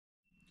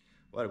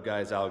What up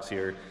guys, Alex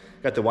here.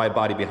 Got the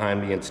Widebody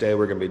behind me, and today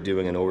we're going to be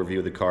doing an overview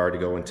of the car to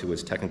go into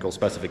its technical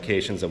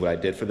specifications of what I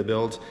did for the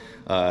build.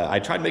 I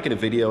tried making a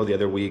video the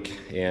other week,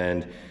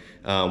 and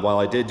while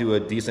I did do a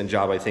decent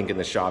job I think in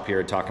the shop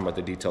here talking about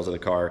the details of the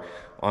car,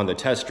 on the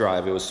test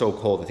drive it was so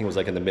cold, I think it was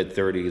like in the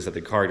mid-30s, that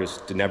the car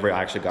just never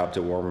actually got up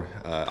to warm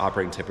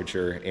operating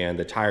temperature, and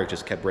the tires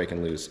just kept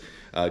breaking loose.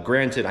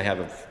 Granted, I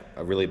have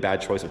a really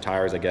bad choice of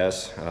tires, I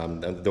guess.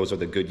 Those are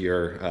the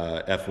Goodyear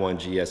F1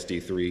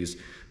 GSD3s.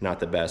 Not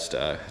the best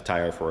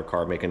tire for a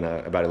car making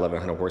about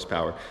 1100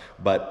 horsepower.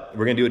 But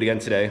we're gonna do it again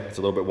today. It's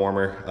a little bit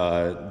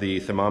warmer.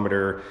 The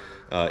thermometer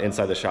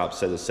inside the shop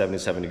says it's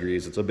 77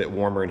 degrees. It's a bit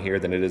warmer in here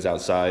than it is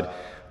outside,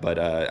 but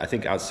I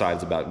think outside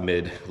is about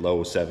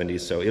mid-low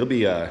 70s. So it'll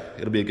be a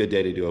good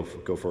day to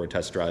go for a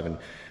test drive and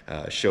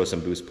show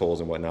some boost pulls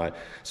and whatnot.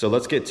 So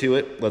let's get to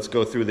it. Let's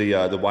go through the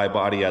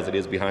Widebody as it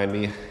is behind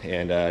me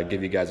and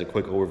give you guys a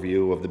quick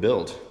overview of the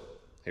build.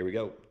 Here we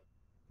go.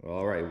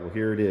 All right, well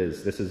here it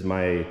is. This is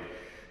my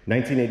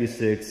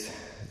 1986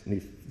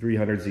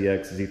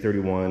 300ZX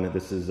Z31.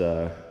 This is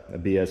a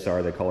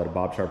BSR. They call it a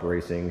Bob Sharp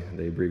Racing.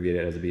 They abbreviate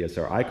it as a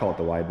BSR. I call it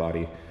the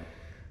Widebody.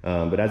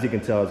 But as you can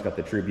tell, it's got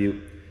the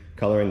tribute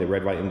color in the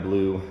red, white, and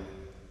blue.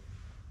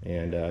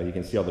 And you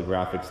can see all the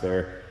graphics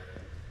there.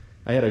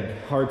 I had a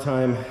hard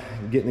time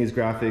getting these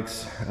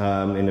graphics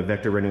in a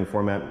vector rendering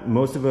format.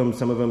 Most of them,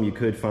 some of them you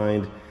could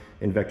find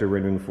in vector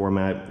rendering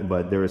format,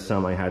 but there were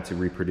some I had to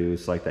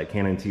reproduce, like that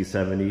Canon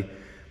T70.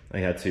 I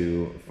had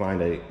to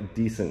find a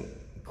decent,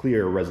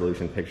 clear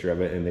resolution picture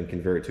of it and then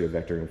convert it to a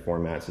vectoring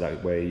format, so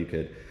that way you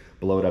could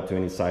blow it up to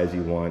any size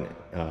you want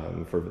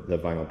for the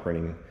vinyl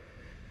printing.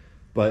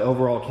 But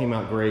overall, it came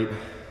out great.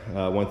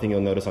 One thing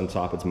you'll notice on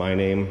top, it's my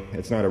name.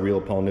 It's not a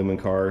real Paul Newman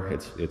car,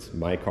 it's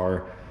my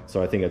car,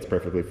 so I think it's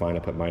perfectly fine. I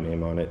put my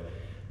name on it.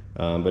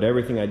 But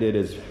everything I did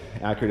is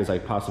accurate as I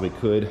possibly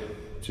could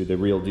to the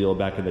real deal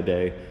back in the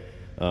day.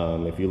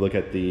 If you look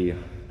at the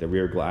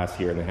rear glass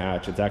here in the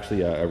hatch, it's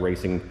actually a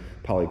racing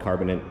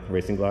polycarbonate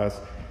racing glass.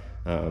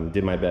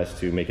 Did my best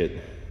to make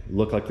it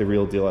look like the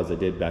real deal as I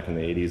did back in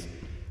the 80s.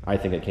 I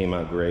think it came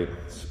out great.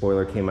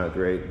 Spoiler came out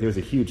great. There's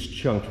a huge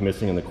chunk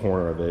missing in the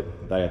corner of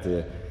it that I had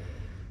to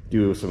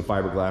do some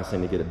fiberglass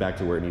in to get it back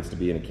to where it needs to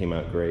be, and it came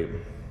out great.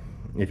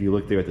 If you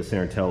look there at the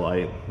center tail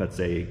light, that's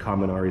a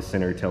Kaminari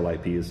center tail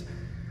light piece.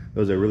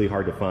 Those are really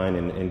hard to find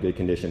in good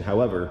condition.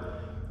 However,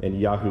 in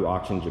Yahoo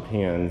Auction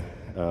Japan,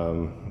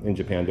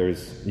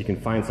 you can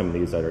find some of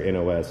these that are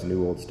NOS,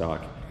 new old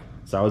stock.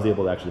 So I was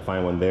able to actually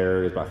find one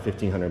there. It's about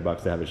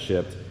 $1,500 to have it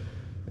shipped.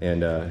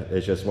 And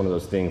it's just one of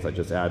those things that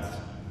just adds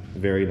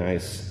very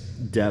nice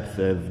depth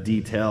of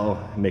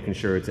detail, making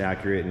sure it's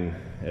accurate and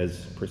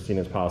as pristine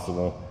as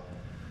possible.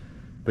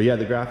 But yeah,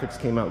 the graphics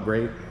came out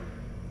great.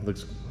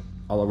 Looks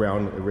all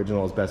around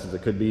original as best as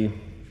it could be.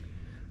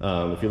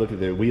 If you look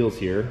at the wheels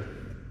here,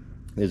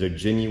 these are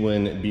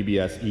genuine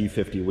BBS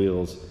E50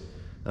 wheels.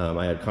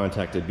 I had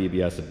contacted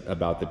BBS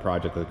about the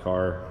project of the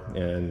car,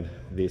 and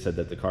they said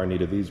that the car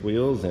needed these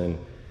wheels, and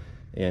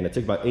it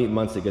took about 8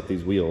 months to get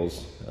these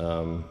wheels.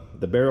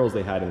 The barrels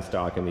they had in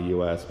stock in the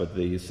US, but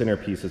the center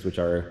pieces, which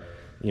are,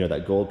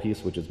 that gold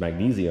piece, which is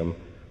magnesium,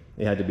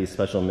 it had to be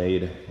special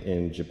made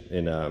in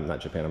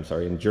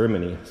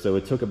Germany. So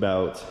it took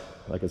about,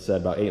 like I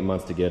said, about 8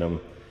 months to get them,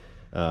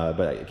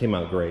 but it came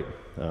out great.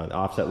 The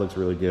offset looks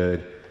really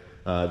good.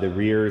 The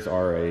rears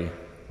are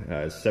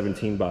a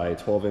 17 by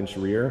 12 inch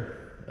rear.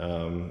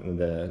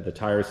 The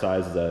tire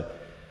size is a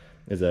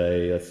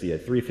let's see, a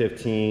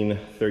 315,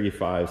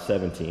 35,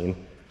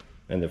 17,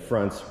 and the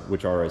fronts,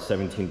 which are a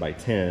 17 by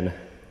 10,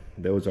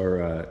 those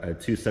are a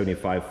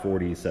 275,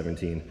 40,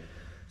 17.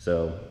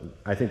 So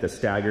I think the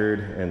staggered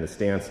and the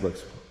stance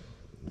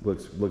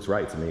looks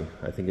right to me.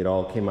 I think it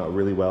all came out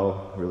really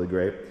well, really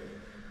great.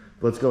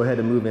 Let's go ahead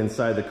and move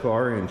inside the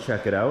car and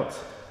check it out.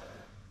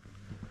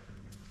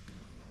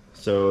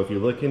 So if you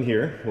look in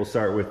here, we'll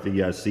start with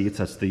the seats.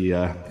 That's the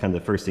kind of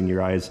the first thing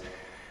your eyes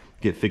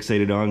get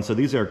fixated on. So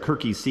these are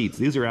Kirky seats.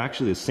 These are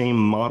actually the same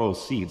model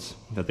seats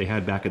that they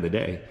had back in the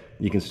day.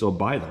 You can still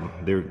buy them.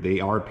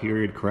 They are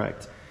period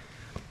correct.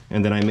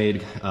 And then I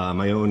made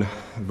my own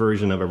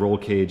version of a roll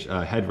cage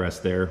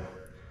headrest there.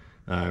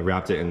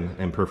 Wrapped it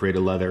in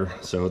perforated leather,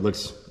 so it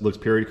looks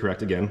period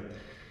correct again.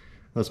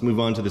 Let's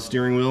move on to the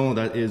steering wheel.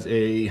 That is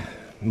a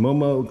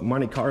Momo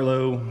Monte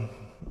Carlo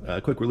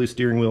quick release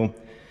steering wheel.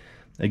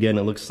 Again,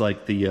 it looks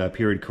like the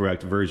period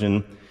correct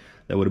version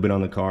that would have been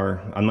on the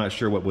car. I'm not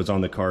sure what was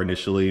on the car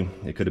initially.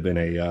 It could have been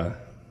a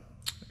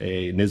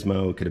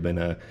Nismo, it could have been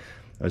a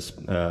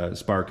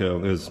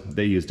Sparco.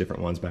 They used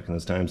different ones back in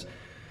those times.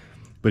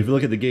 But if you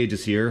look at the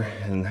gauges here,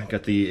 and I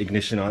got the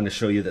ignition on to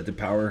show you that the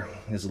power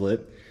is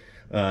lit.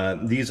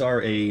 These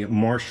are a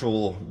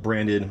Marshall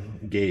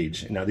branded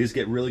gauge. Now these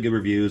get really good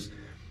reviews.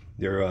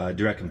 They're a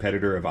direct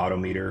competitor of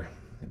Autometer.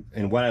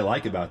 And what I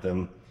like about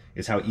them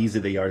is how easy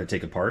they are to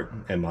take apart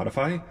and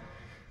modify.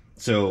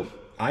 So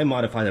I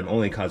modify them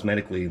only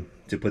cosmetically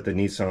to put the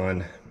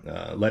Nissan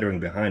lettering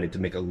behind it to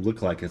make it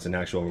look like it's an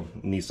actual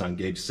Nissan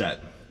gauge set.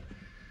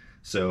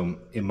 So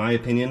in my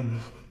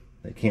opinion,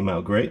 they came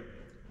out great.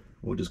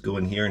 we'll just go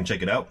in here and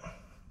check it out.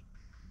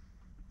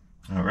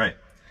 All right,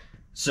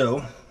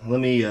 so let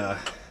me get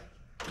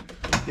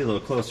a little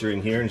closer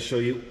in here and show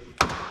you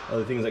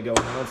other things that go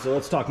on. So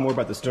let's talk more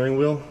about the steering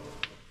wheel.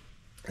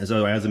 As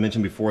I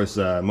mentioned before, it's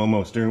a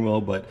Momo steering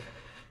wheel, but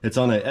it's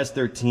on a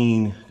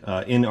S13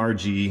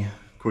 NRG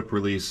quick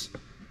release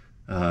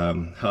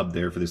hub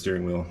there for the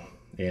steering wheel.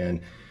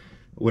 And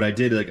what I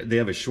did, like, they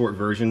have a short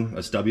version,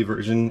 a stubby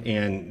version,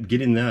 and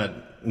getting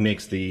that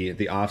makes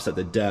the offset,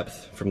 the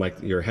depth from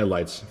like your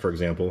headlights, for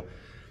example,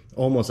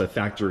 almost a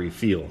factory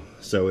feel.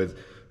 So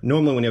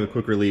normally when you have a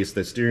quick release,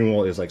 the steering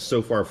wheel is like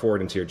so far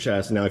forward into your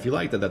chest. Now, if you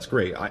like that, that's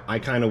great. I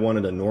kind of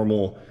wanted a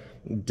normal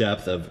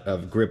depth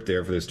of grip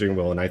there for the steering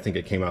wheel, and I think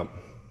it came out,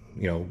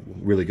 you know,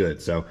 really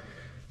good. So,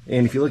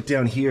 and if you look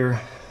down here,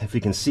 if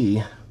you can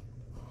see,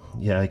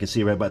 yeah, you can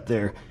see right about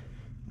there.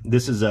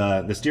 This is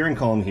the steering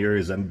column here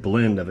is a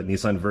blend of a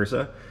Nissan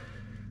Versa.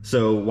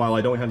 So while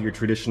I don't have your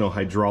traditional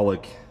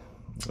hydraulic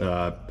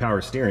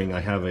power steering, I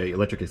have a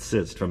electric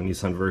assist from a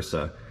Nissan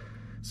Versa.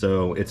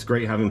 So it's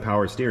great having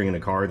power steering in a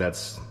car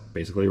that's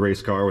basically a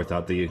race car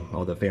without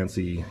all the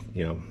fancy,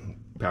 you know,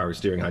 power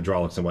steering,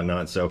 hydraulics and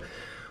whatnot. So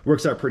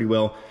works out pretty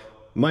well.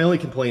 My only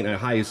complaint at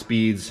high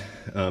speeds,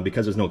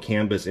 because there's no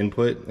CAN bus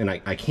input, and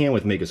I can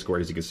with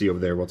Megascore, as you can see over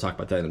there. We'll talk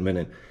about that in a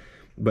minute.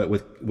 But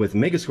with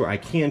Megascore, I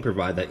can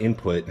provide that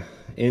input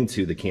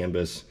into the CAN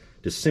bus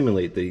to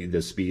simulate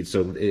the speed,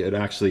 so it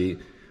actually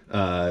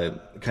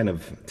kind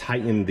of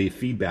tighten the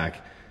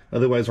feedback.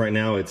 Otherwise, right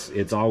now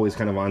it's always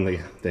kind of on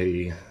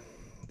the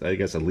I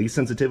guess a least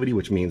sensitivity,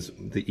 which means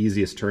the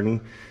easiest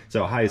turning.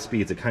 So at high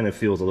speeds, it kind of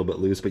feels a little bit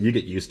loose, but you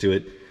get used to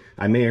it.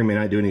 I may or may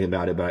not do anything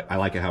about it, but I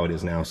like it how it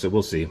is now, so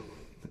we'll see.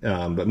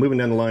 But moving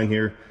down the line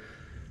here,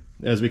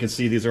 as we can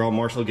see, these are all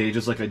Marshall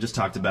gauges like I just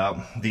talked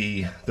about.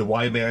 The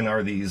wideband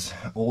are these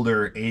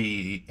older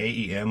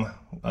AEM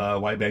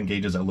wideband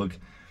gauges that look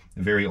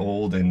very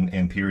old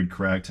and period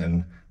correct,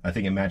 and I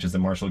think it matches the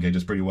Marshall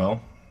gauges pretty well.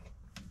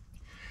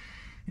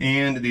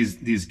 And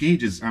these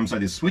gauges, I'm sorry,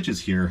 these switches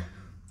here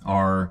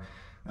are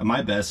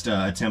my best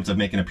attempt of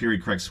making a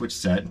period correct switch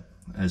set,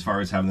 as far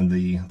as having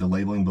the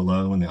labeling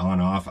below and the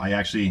on-off. I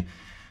actually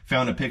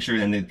found a picture,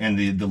 and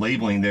the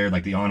labeling there,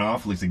 like the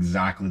on-off, looks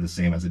exactly the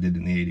same as it did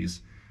in the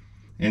 80s.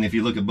 And if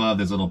you look above,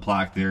 there's a little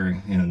plaque there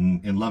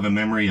in love and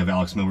memory of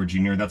Alex Miller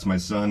Jr. That's my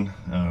son.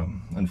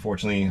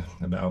 Unfortunately,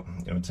 about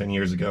 10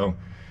 years ago,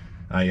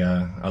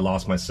 I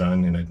lost my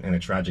son in a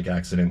tragic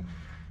accident,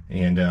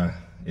 and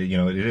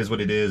it is what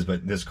it is.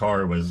 But this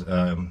car was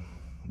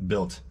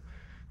built,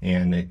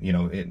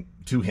 and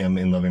to him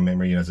in loving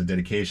memory as a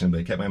dedication.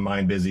 But it kept my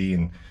mind busy,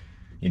 and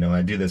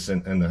I do this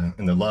in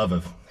the love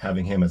of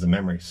having him as a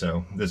memory.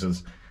 So this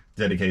is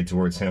dedicated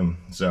towards him.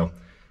 So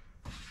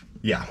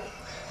yeah,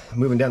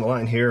 moving down the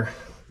line here,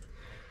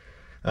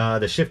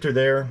 the shifter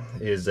there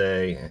is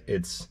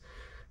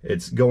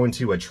it's going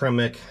to a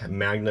Tremec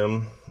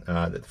Magnum.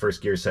 The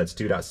first gear set's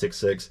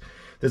 2.66.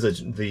 This is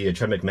the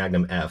Tremec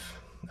Magnum F.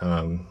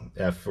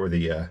 F for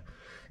the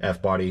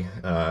F body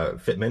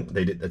fitment.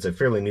 It's a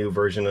fairly new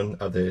version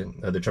of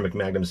the Tremec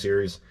Magnum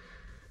series.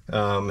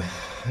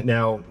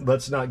 Now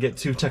let's not get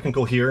too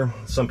technical here.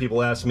 Some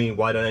people ask me,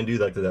 why don't I do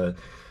like the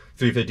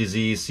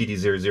 350Z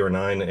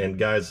CD009? And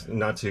guys,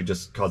 not to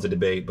just cause a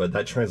debate, but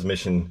that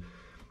transmission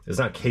is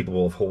not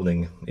capable of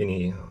holding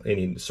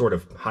any sort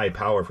of high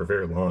power for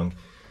very long.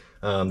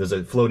 There's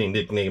a floating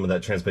nickname of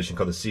that transmission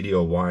called the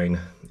CDO whine,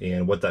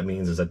 and what that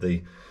means is that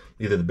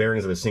either the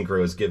bearings or the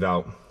synchros give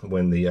out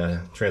when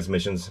the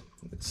transmission's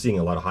seeing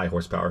a lot of high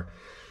horsepower.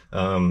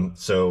 And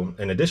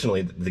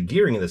additionally, the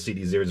gearing of the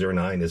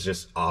CD009 is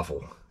just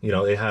awful.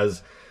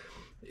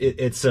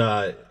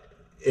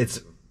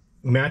 It's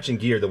matching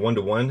gear. The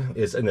 1-to-1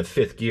 is in the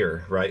 5th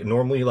gear, right?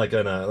 Normally, like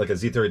a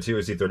Z32 or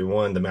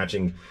Z31, the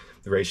matching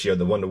ratio,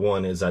 the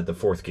 1-to-1 is at the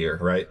 4th gear,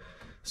 right?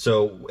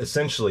 So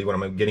essentially, what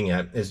I'm getting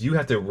at is you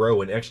have to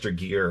row an extra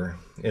gear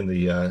in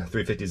the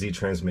 350Z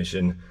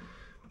transmission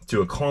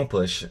to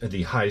accomplish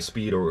the high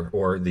speed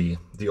or the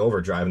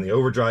overdrive, and the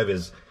overdrive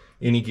is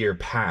any gear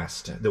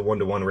past the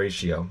 1-to-1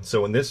 ratio.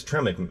 So in this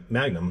Tremec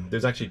Magnum,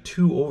 there's actually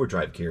 2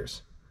 overdrive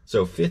gears.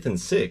 So 5th and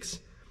 6th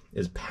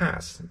is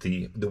past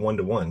the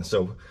 1-to-1.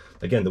 So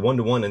again, the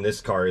 1-to-1 in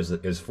this car is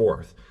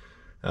 4th.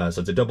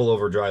 So it's a double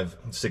overdrive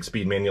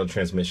 6-speed manual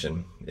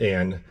transmission.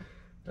 And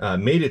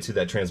made it to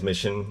that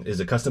transmission is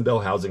a custom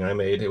bell housing I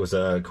made. It was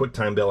a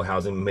QuickTime bell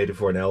housing, made it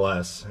for an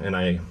LS, and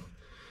I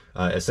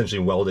essentially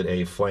welded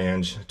a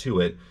flange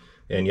to it.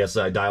 And yes,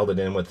 I dialed it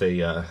in with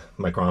a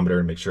micrometer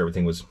to make sure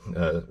everything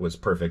was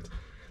perfect.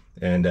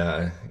 And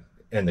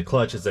the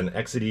clutch is an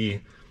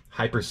Exidy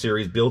Hyper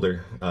Series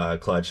Builder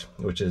clutch,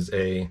 which is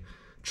a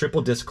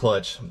triple disc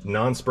clutch,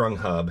 non-sprung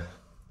hub,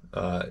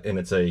 and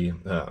it's a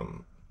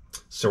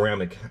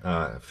ceramic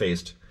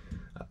faced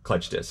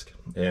clutch disc.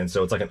 And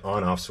so it's like an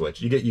on-off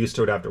switch. You get used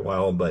to it after a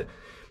while, but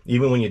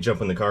even when you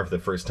jump in the car for the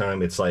first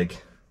time, it's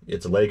like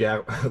it's a leg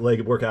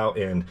workout,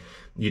 and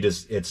you get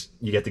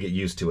to get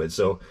used to it.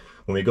 So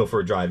when we go for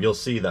a drive, you'll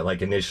see that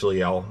like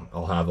initially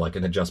I'll have like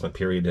an adjustment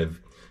period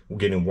of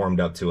getting warmed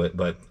up to it,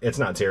 but it's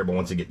not terrible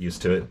once you get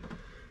used to it.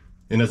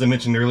 And as I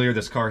mentioned earlier,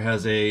 this car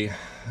has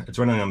it's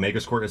running on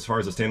Megasquirt as far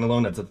as a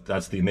standalone.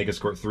 That's the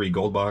Megasquirt 3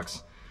 Gold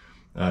Box.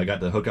 I got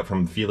the hookup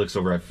from Felix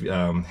over at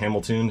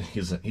Hamilton.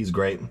 He's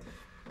great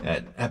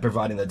at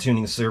providing the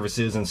tuning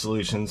services and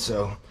solutions.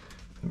 So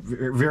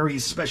very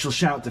special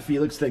shout to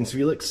Felix. Thanks,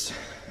 Felix.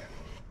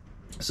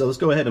 So let's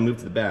go ahead and move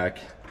to the back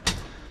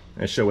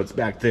and show what's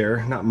back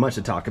there. Not much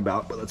to talk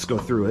about, but let's go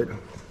through it.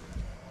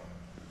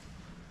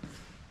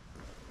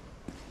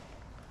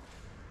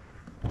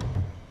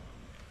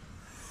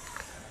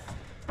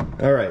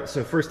 All right,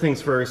 so first things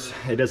first,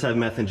 it does have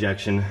meth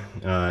injection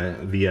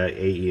via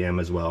AEM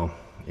as well,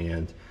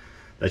 and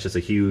that's just a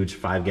huge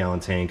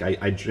 5-gallon tank.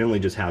 I generally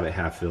just have it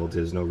half filled.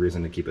 There's no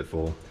reason to keep it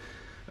full.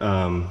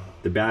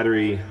 The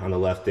battery on the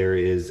left there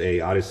is a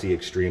Odyssey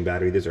Extreme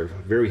battery. These are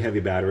very heavy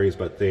batteries,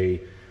 but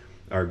they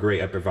are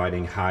great at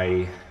providing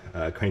high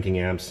cranking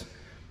amps,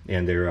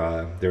 and they're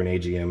an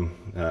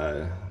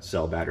AGM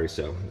cell battery,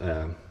 so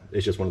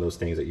it's just one of those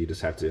things that you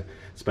just have to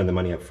spend the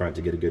money up front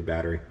to get a good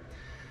battery.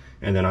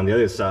 And then on the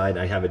other side,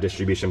 I have a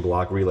distribution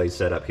block relay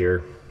set up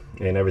here,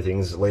 and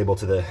everything's labeled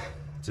to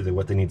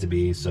what they need to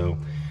be. So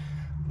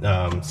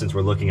since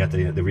we're looking at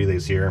the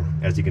relays here,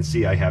 as you can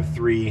see, I have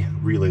 3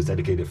 relays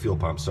dedicated to fuel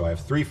pumps. So I have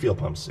 3 fuel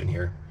pumps in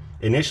here.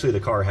 Initially, the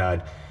car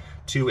had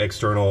 2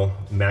 external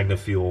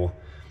MagnaFuel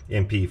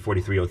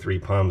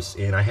MP4303 pumps,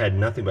 and I had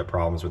nothing but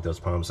problems with those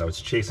pumps. I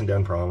was chasing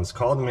down problems,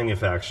 called the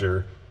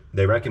manufacturer,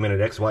 they recommended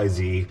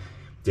XYZ,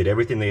 did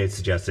everything they had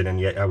suggested, and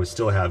yet I was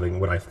still having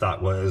what I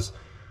thought was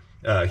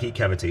heat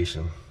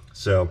cavitation.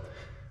 So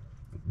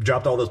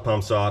dropped all those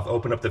pumps off,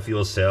 opened up the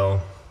fuel cell,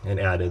 and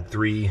added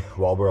 3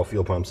 Walbro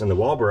fuel pumps. And the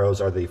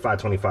Walbros are the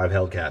 525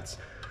 Hellcats.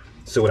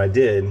 So what I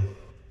did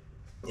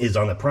is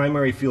on the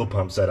primary fuel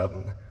pump setup,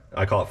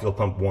 I call it fuel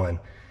pump 1,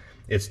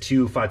 it's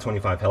 2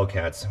 525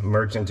 Hellcats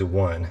merged into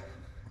one,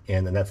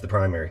 and then that's the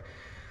primary.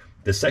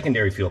 The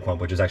secondary fuel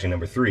pump, which is actually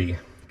number 3,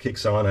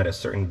 kicks on at a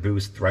certain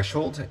boost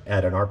threshold,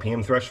 at an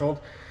RPM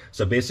threshold.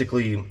 So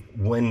basically,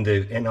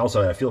 and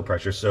also at a fuel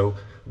pressure. So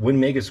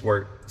when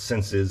Megasquirt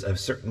senses a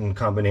certain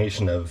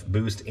combination of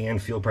boost and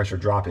fuel pressure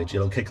droppage,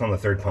 it'll kick on the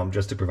third pump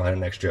just to provide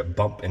an extra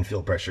bump in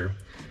fuel pressure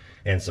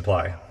and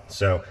supply.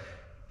 So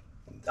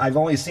I've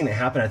only seen it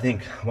happen, I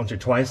think, once or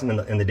twice in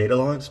the data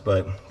logs,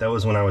 but that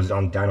was when I was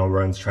on dyno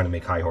runs trying to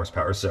make high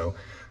horsepower. So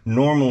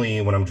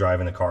normally when I'm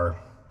driving a car,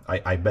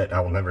 I bet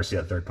I will never see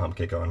that third pump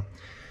kick on.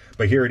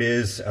 But here it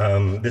is.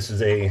 This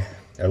is a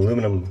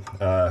aluminum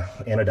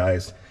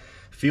anodized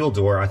fuel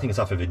door. I think it's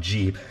off of a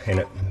Jeep,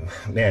 and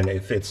it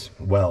fits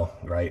well,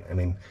 right? I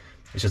mean,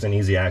 it's just an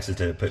easy access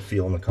to put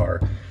fuel in the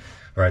car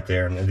right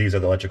there. And these are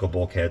the electrical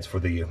bulkheads for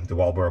the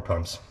Walbro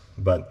pumps.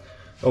 But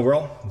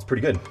overall, it's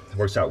pretty good. It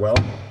works out well,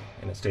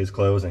 and it stays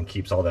closed and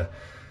keeps all the,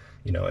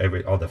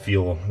 all the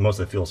fuel, most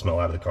of the fuel smell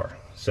out of the car.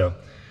 So,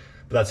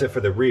 but that's it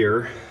for the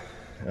rear.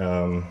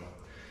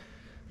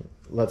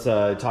 Let's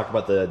talk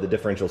about the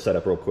differential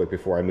setup real quick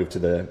before I move to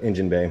the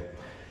engine bay.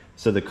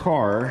 So the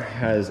car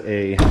has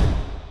a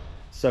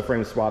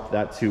subframe swapped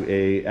that to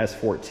a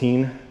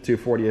S14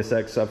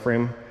 240SX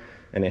subframe,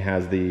 and it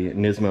has the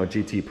Nismo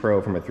GT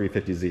Pro from a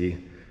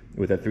 350Z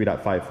with a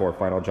 3.54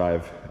 final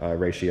drive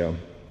ratio.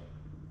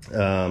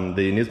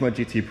 The Nismo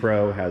GT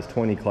Pro has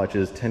 20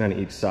 clutches, 10 on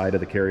each side of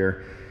the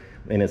carrier,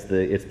 and it's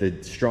the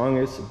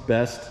strongest,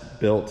 best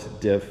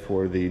built diff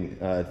for the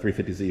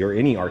 350Z, or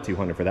any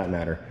R200 for that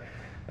matter.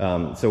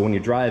 So when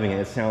you're driving it,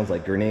 it sounds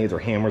like grenades or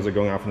hammers are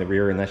going off in the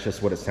rear, and that's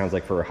just what it sounds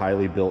like for a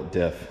highly built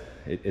diff.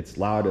 It's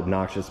loud,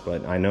 obnoxious,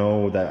 but I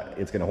know that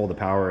it's going to hold the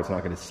power, it's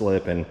not going to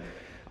slip, and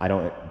I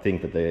don't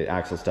think that the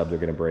axle stubs are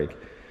going to break.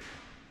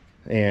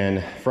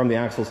 And from the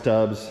axle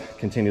stubs,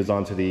 continues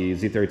on to the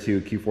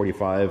Z32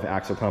 Q45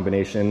 axle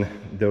combination.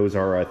 Those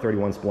are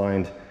 31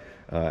 splined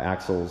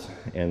axles,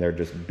 and they're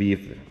just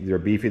beefy,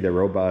 they're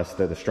robust,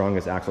 they're the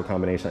strongest axle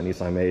combination that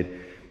Nissan made.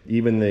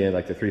 Even the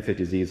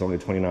 350Z is only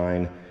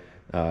 29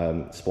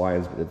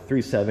 splines. The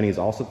 370 is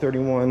also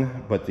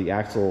 31, but the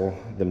axle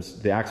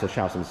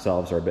shafts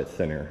themselves are a bit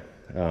thinner.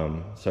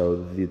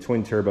 So the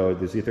twin turbo,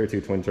 the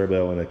Z32 twin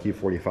turbo and the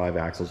Q45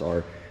 axles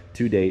are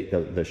to date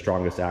the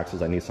strongest axles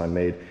that Nissan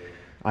made.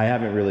 I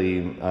haven't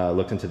really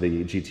looked into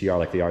the GTR,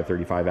 like the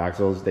R35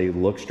 axles. They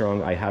look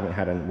strong. I haven't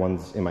had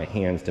ones in my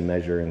hands to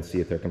measure and see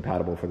if they're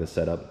compatible for the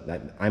setup.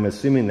 I'm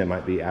assuming they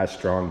might be as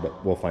strong,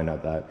 but we'll find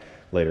out that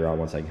later on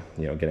once I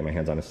get my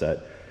hands on a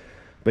set.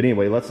 But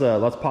anyway, let's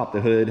pop the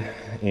hood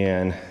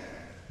and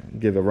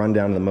give a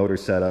rundown of the motor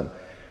setup.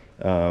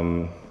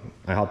 I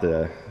have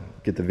to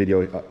get the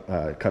video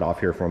cut off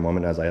here for a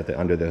moment as I have to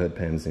undo the hood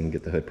pins and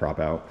get the hood prop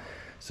out.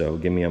 So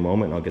give me a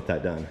moment and I'll get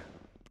that done.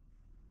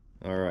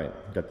 All right,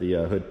 got the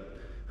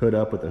hood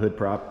up with the hood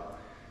prop,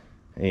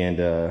 and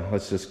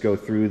let's just go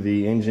through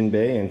the engine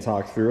bay and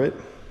talk through it.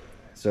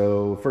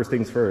 So first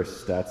things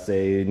first, that's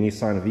a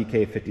Nissan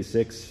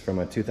VK56 from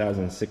a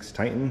 2006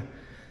 Titan.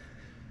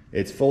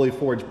 It's fully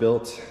forged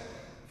built,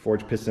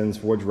 forged pistons,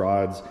 forged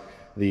rods.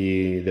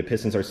 The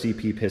pistons are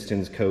CP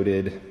pistons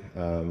coated,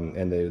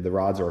 and the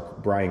rods are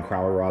Brian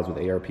Crowler rods with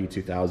ARP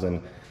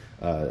 2000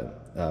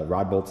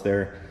 rod bolts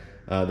there.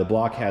 The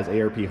block has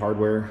ARP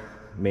hardware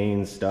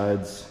main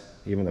studs,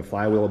 even the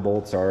flywheel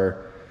bolts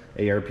are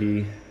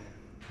ARP.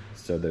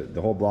 So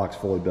the whole block's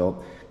fully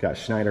built. Got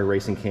Schneider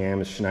racing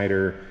cams,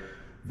 Schneider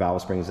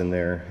valve springs in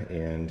there,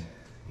 and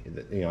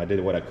you know, I did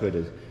what I could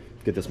to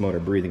get this motor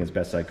breathing as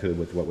best I could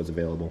with what was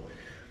available.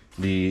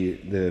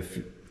 The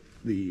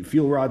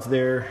fuel rods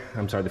there,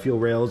 the fuel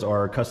rails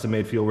are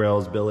custom-made fuel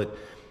rails, billet,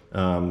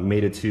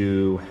 mated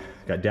to,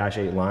 got dash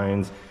 8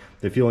 lines.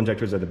 The fuel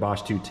injectors are the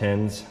Bosch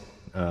 210s.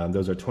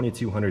 Those are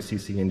 2200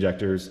 cc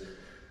injectors,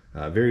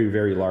 very,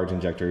 very large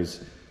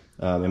injectors.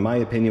 In my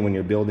opinion, when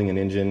you're building an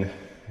engine,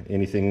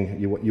 anything,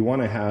 you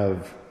want to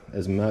have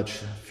as much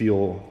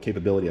fuel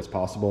capability as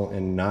possible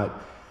and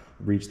not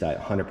reach that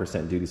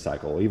 100% duty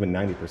cycle, even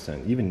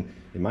 90%, even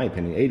in my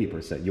opinion,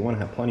 80%. You want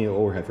to have plenty of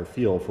overhead for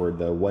fuel for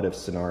the what if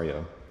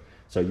scenario.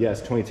 So yes,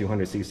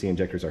 2200 cc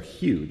injectors are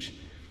huge.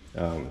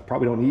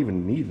 Probably don't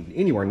even need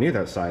anywhere near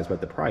that size,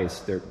 but the price,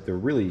 they're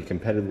really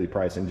competitively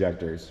priced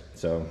injectors.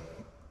 So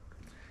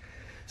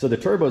the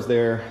turbos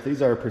there,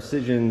 these are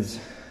Precision's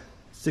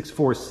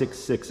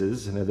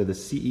 6466s, and they're the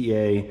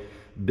CEA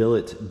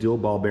billet dual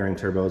ball bearing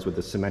turbos with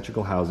the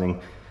symmetrical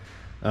housing.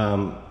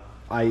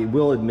 I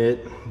will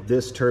admit,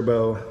 this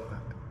turbo,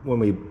 when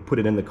we put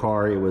it in the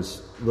car, it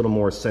was a little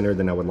more centered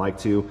than I would like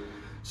to.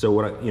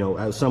 So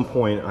at some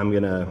point, I'm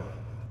gonna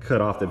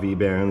cut off the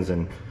V-bands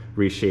and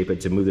reshape it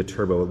to move the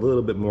turbo a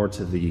little bit more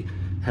to the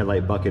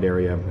headlight bucket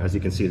area. As you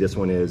can see, this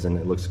one is, and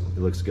it looks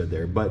good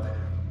there. But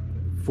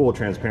full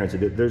transparency,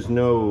 there's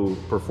no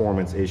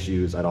performance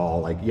issues at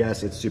all. Like,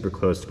 yes, it's super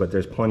close, but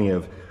there's plenty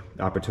of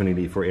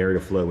opportunity for air to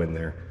flow in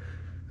there.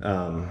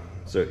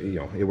 So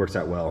it works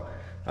out well.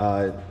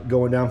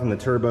 Going down from the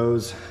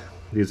turbos,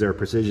 these are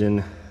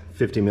Precision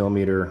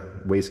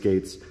 50mm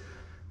wastegates,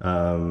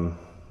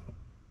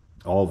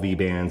 all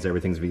V-bands,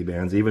 everything's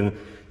V-bands, even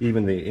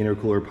the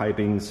intercooler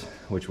pipings,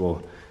 which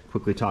we'll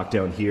quickly talk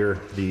down here.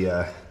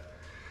 The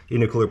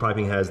intercooler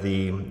piping has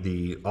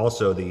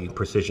also the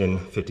Precision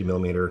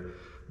 50mm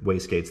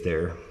wastegates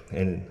there.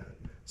 And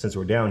since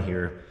we're down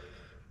here,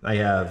 I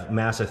have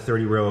massive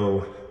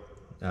 30-row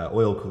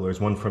oil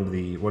coolers, one for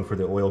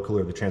the oil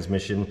cooler of the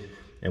transmission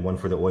and one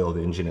for the oil of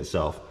the engine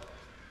itself.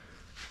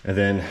 And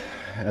then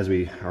as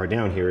we are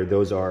down here,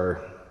 those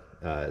are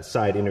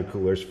side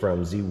intercoolers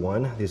from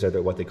Z1. These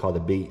are what they call the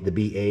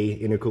BA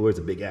intercoolers,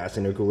 the big ass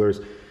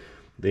intercoolers.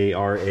 They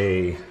are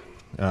a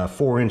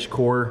 4-inch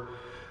core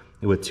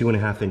with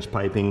 2.5-inch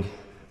piping.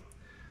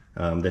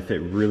 They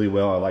fit really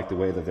well. I like the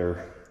way that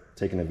they're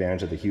taking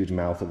advantage of the huge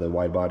mouth of the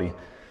wide body.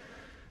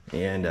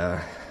 And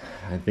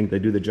I think they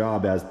do the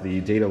job, as the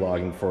data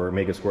logging for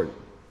Megasquirt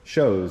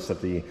shows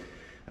that the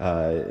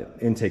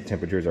intake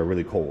temperatures are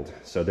really cold.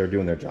 So they're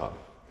doing their job.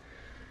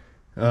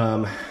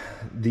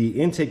 The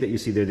intake that you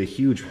see there, the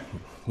huge,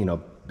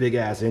 big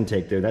ass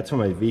intake there, that's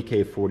from a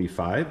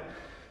VK45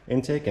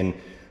 intake. And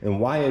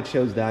why I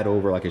chose that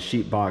over like a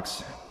sheet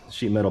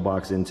metal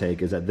box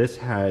intake is that this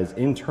has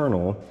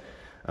internal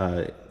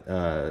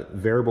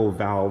variable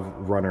valve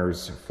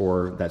runners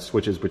that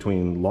switches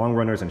between long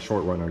runners and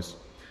short runners.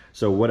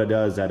 So what it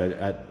does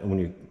when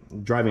you're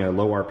driving at a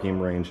low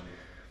RPM range,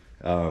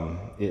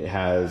 it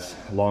has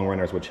long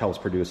runners, which helps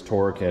produce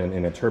torque, and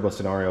in a turbo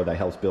scenario that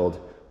helps build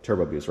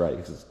turbo boost, right?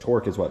 Because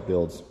torque is what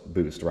builds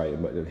boost, right?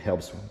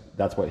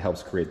 That's what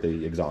helps create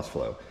the exhaust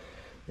flow.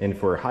 And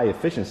for high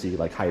efficiency,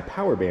 like high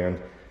power band,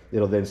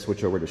 it'll then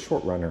switch over to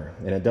short runner.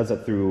 And it does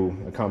that through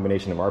a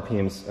combination of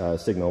RPM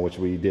signal, which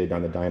we did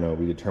on the dyno.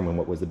 We determined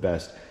what was the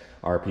best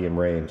RPM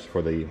range for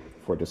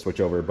it to switch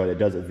over, but it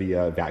does it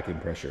via vacuum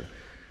pressure.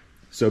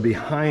 So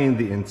behind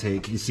the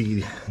intake, you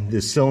see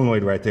this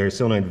solenoid right there,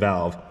 solenoid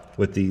valve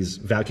with these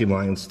vacuum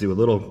lines through a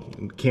little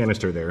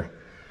canister there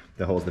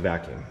that holds the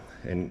vacuum.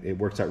 And it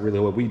works out really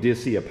well. We did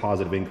see a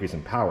positive increase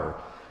in power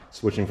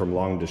switching from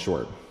long to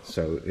short.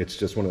 So it's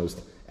just one of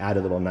those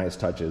added little nice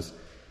touches.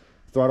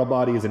 Throttle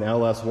body is an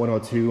LS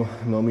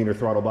 102mm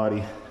throttle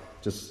body,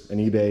 just an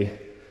eBay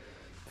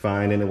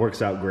find, and it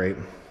works out great.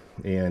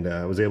 And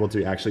I was able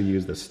to actually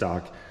use the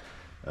stock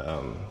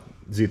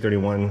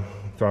Z31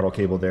 throttle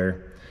cable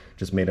there.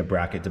 Just made a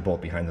bracket to bolt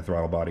behind the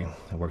throttle body.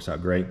 It works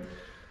out great.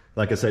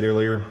 Like I said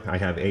earlier, I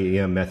have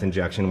AEM meth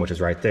injection, which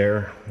is right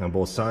there on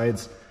both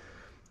sides.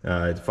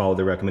 Follow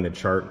the recommended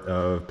chart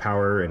of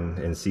power and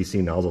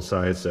CC nozzle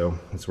size, so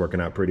it's working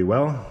out pretty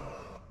well.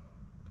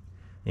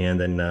 And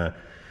then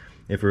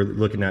if we're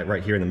looking at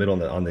right here in the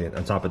middle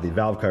on top of the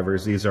valve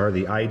covers, these are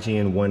the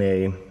IGN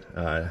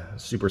 1A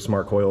super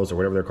smart coils, or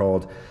whatever they're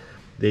called.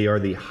 They are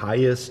the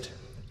highest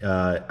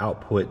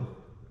output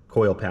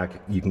coil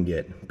pack you can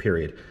get,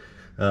 period.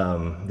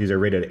 These are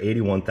rated at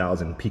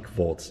 81,000 peak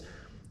volts.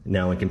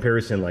 Now in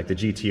comparison, like the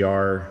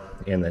GTR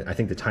and I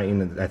think the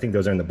Titan, I think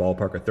those are in the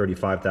ballpark of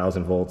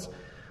 35,000 volts.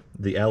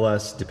 The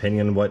LS,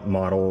 depending on what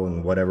model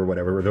and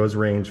whatever, those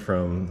range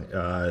from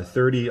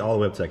 30 all the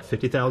way up to like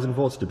 50,000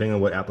 volts, depending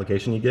on what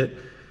application you get.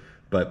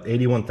 But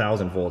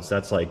 81,000 volts,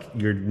 that's like,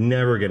 you're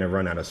never gonna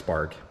run out of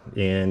spark.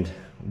 And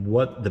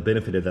what the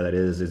benefit of that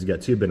is you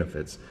got two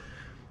benefits.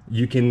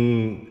 You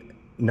can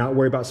not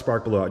worry about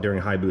spark blowout during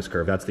a high boost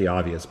curve, that's the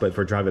obvious. But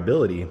for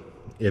drivability,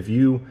 if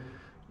you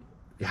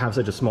have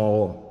such a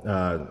small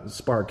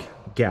spark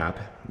gap,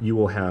 you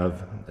will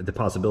have the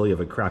possibility of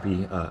a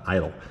crappy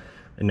idle.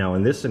 And now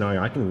in this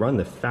scenario, I can run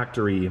the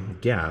factory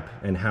gap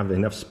and have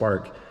enough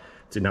spark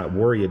to not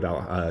worry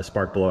about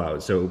spark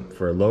blowout. So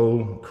for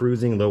low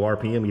cruising, low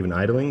RPM, even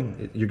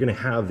idling, you're gonna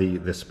have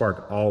the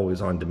spark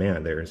always on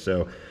demand there.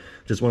 So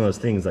just one of those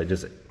things that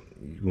just,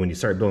 when you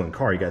start building a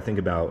car, you gotta think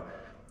about,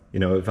 you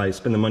know, if I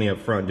spend the money up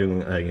front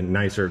doing a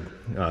nicer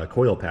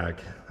coil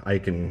pack, I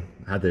can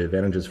have the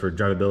advantages for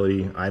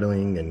drivability,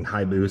 idling, and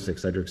high boost, et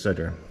cetera, et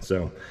cetera.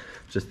 So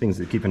just things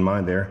to keep in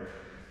mind there.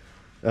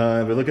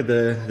 If we look at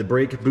the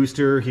brake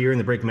booster here in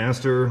the Brake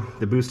Master,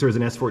 the booster is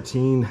an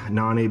S14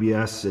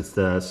 non-ABS. It's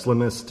the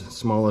slimmest,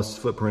 smallest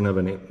footprint of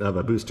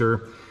a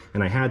booster.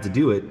 And I had to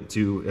do it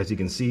to, as you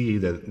can see,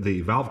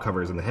 the valve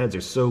covers and the heads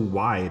are so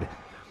wide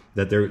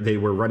that they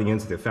were running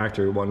into the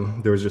factory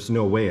one. There was just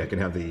no way I could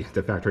have the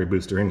factory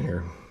booster in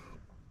here.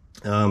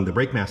 The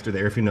Brake Master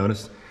there, if you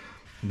notice,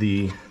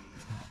 the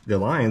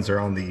lines are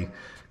on the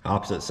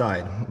opposite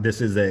side. This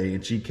is a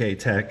GK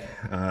Tech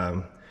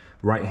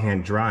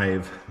right-hand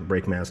drive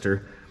Brake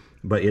Master,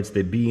 but it's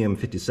the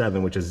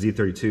BM57, which is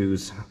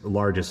Z32's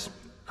largest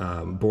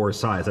bore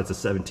size. That's a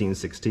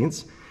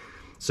 17/16.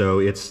 So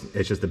it's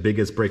just the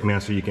biggest Brake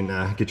Master you can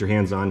get your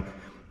hands on.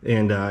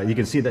 And you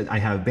can see that I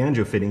have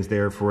banjo fittings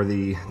there for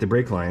the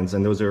brake lines,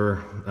 and those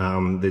are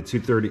the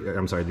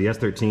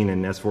S13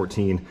 and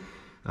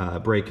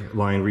S14 brake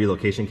line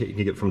relocation kit you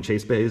can get from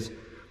Chase Bays,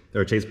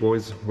 or Chase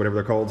Boys, whatever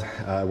they're called.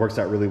 Works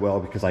out really well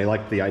because I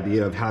like the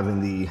idea of having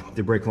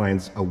the brake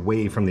lines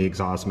away from the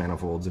exhaust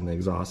manifolds and the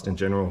exhaust in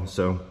general.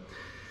 So,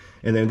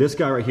 and then this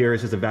guy right here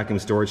is just a vacuum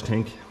storage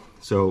tank.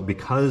 So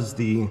because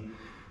the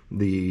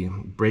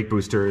brake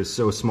booster is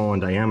so small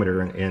in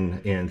diameter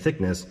and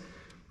thickness,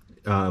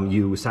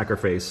 you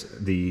sacrifice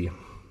the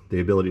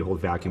ability to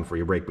hold vacuum for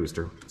your brake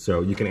booster.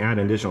 So you can add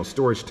an additional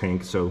storage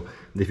tank. So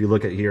if you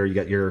look at here, you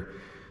got your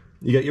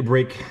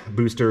brake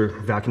booster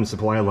vacuum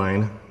supply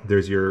line.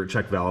 There's your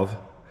check valve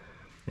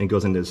and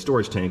goes into the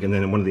storage tank, and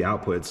then one of the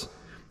outputs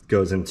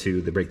goes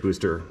into the brake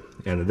booster,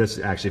 and this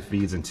actually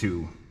feeds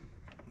into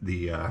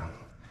the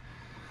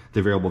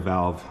variable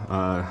valve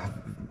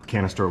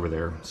canister over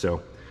there.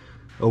 So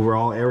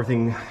overall,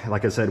 everything,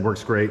 like I said,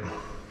 works great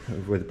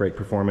with brake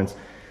performance.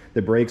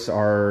 The brakes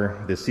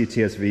are the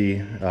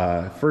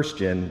CTSV first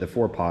gen, the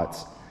 4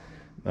 pots.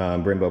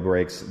 Brembo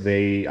brakes.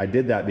 I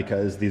did that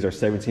because these are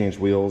 17-inch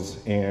wheels,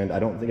 and I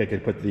don't think I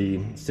could put the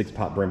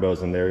 6-pot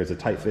Brembos in there. It's a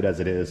tight fit as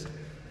it is.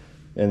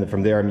 And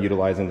from there, I'm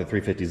utilizing the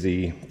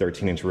 350Z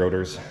 13-inch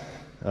rotors.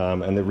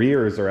 And the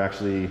rears are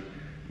actually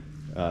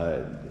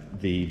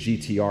the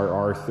GTR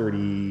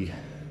R34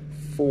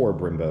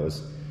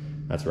 Brembos.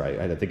 That's right,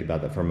 I had to think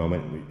about that for a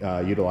moment.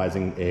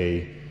 Utilizing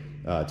a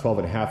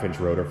 12.5-inch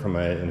rotor from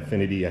an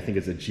Infiniti, I think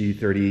it's a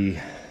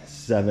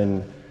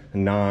G37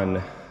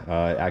 non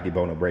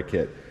Akebono brake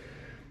kit.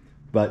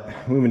 But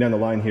moving down the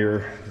line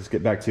here, let's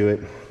get back to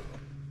it.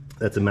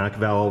 That's a Mac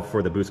valve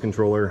for the boost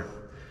controller.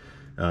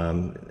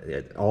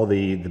 All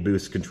the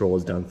boost control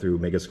is done through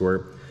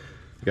Megasquirt.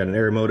 We've got an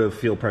Aeromotive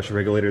fuel pressure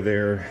regulator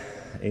there,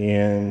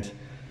 and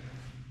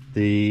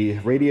the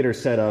radiator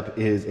setup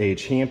is a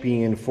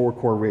Champion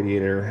 4-core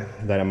radiator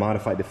that I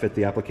modified to fit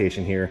the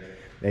application here.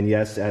 And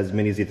yes, as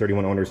many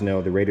Z31 owners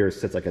know, the radiator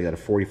sits like at a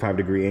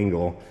 45-degree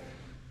angle.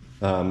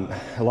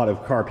 A lot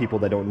of car people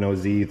that don't know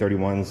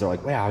Z31s are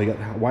like, wow,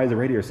 why is the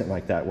radiator sitting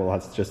like that? Well,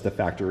 that's just the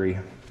factory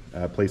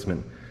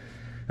placement.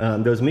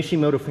 Those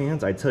Mishimoto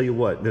fans, I tell you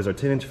what, those are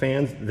 10-inch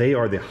fans. They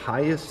are the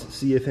highest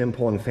CFM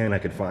pulling fan I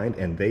could find,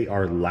 and they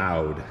are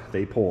loud.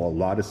 They pull a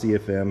lot of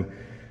CFM,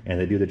 and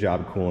they do the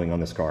job of cooling on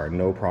this car,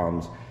 no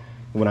problems.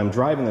 When I'm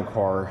driving the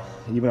car,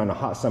 even on a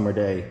hot summer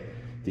day,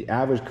 the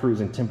average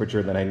cruising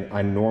temperature that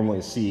I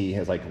normally see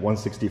is like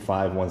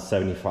 165,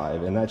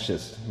 175, and that's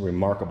just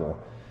remarkable.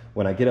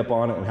 When I get up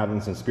on it and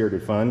having some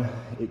spirited fun,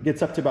 it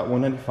gets up to about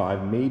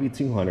 195, maybe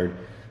 200,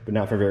 but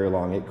not for very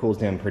long. It cools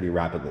down pretty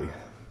rapidly.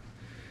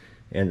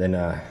 And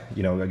then,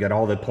 you know, I got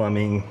all the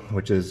plumbing,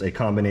 which is a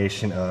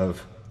combination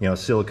of, you know,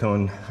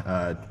 silicone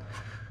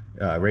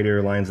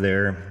radiator lines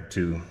there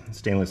to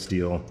stainless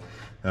steel.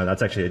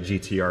 That's actually a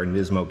GTR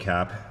Nismo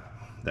cap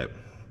that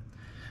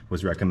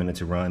was recommended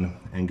to run,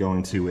 and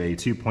going to a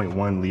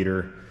 2.1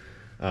 liter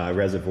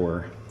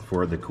reservoir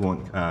for the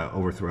coolant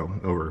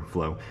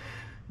overflow.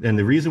 And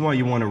the reason why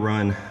you want to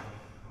run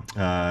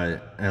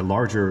a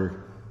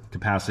larger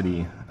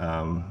capacity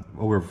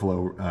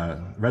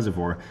overflow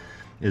reservoir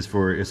is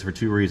for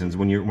 2 reasons.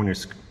 When you're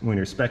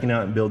speccing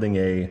out and building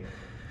a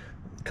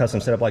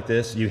custom setup like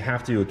this, you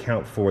have to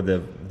account for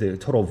the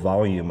total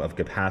volume of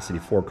capacity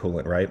for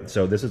coolant, right?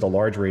 So this is a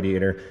large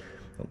radiator,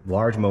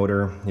 large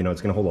motor, you know,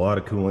 it's going to hold a lot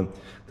of coolant.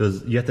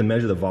 You have to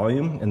measure the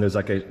volume, and there's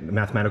like a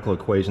mathematical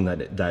equation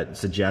that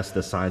suggests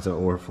the size of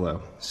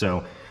overflow.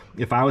 So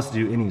if I was to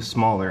do any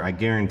smaller, I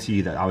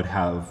guarantee that I would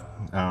have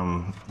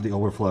the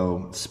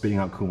overflow spitting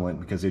out coolant,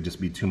 because there'd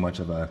just be too much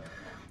of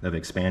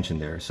expansion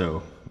there.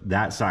 So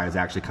that size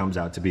actually comes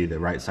out to be the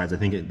right size. I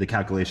think the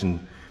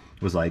calculation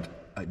was like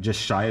just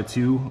shy of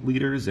 2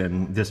 liters,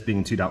 and this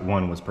being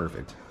 2.1 was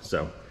perfect.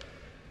 So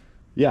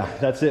Yeah,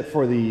 that's it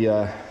for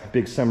the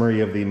big summary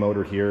of the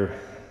motor here.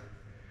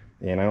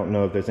 And I don't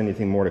know if there's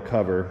anything more to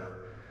cover.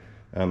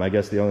 I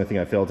guess the only thing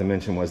I failed to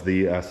mention was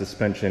the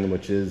suspension,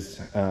 which is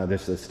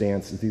this is a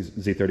Stance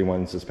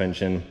Z31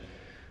 suspension.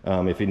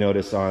 If you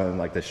notice on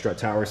like the strut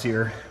towers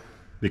here,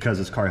 because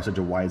this car has such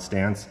a wide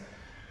stance,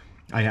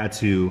 I had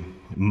to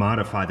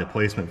modify the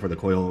placement for the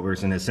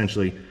coilovers, and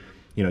essentially,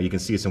 you know, you can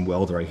see some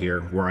welds right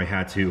here where I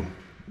had to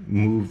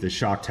move the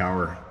shock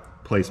tower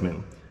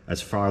placement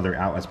as farther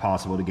out as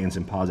possible to gain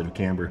some positive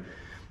camber.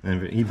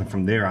 And even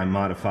from there, I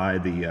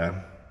modified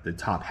the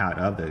top hat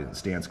of the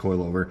Stance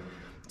coilover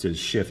to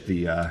shift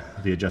the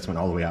adjustment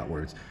all the way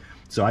outwards.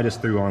 So I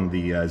just threw on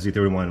the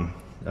Z31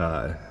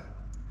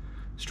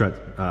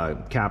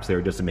 strut caps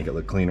there just to make it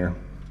look cleaner.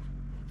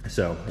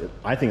 So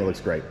I think it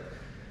looks great.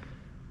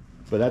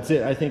 But that's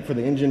it, I think, for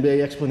the engine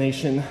bay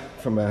explanation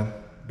from a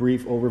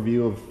brief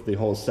overview of the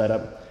whole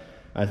setup.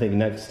 I think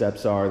next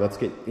steps are, let's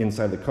get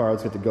inside the car,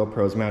 let's get the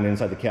GoPros mounted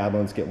inside the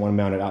cabin, let's get one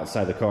mounted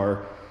outside the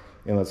car,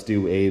 and let's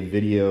do a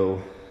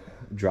video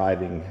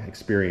driving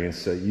experience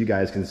so you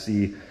guys can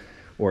see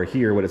or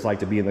hear what it's like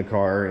to be in the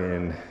car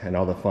and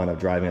all the fun of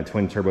driving a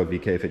twin turbo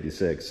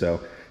VK56.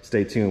 So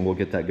stay tuned, we'll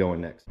get that going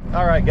next.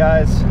 All right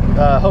guys,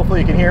 hopefully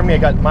you can hear me. I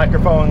got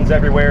microphones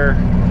everywhere.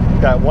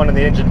 Got one in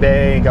the engine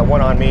bay, got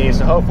one on me.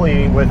 So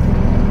hopefully with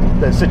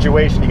the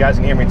situation, you guys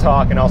can hear me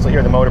talk and also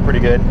hear the motor pretty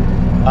good.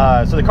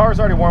 So the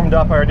car's already warmed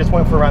up. I just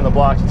went for around the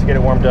block just to get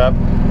it warmed up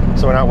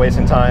so we're not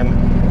wasting time.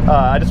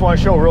 I just want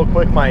to show real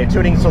quick my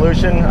tuning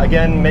solution.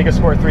 Again,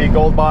 Megascore 3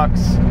 Gold Box.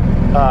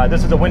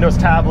 This is a Windows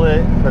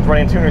tablet that's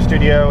running Tuner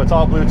Studio. It's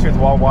all Bluetooth,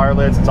 all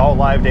wireless, it's all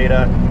live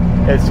data.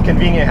 It's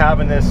convenient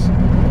having this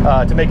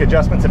to make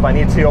adjustments if I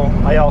need to.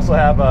 I also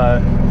have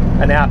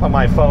an app on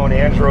my phone,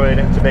 Android,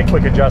 to make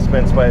quick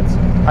adjustments, but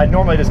I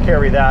normally just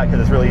carry that because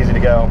it's really easy to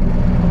go.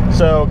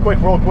 So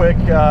real quick,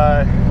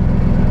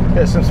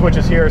 there's some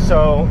switches here.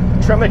 So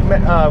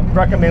Tremec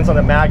recommends on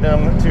the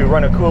Magnum to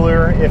run a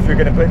cooler if you're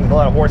going to put a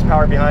lot of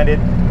horsepower behind it.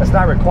 That's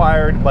not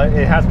required, but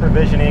it has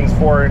provisionings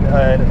for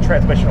a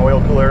transmission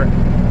oil cooler.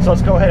 So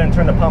let's go ahead and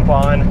turn the pump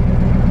on.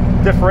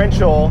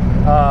 Differential,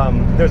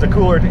 there's a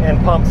cooler and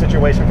pump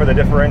situation for the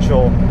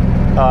differential.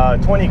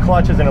 20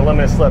 clutches and a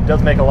limited slip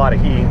does make a lot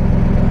of heat,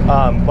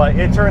 but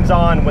it turns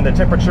on when the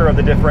temperature of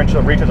the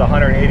differential reaches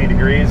 180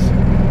 degrees.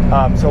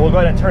 So we'll go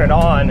ahead and turn it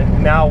on.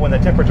 Now when the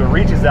temperature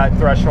reaches that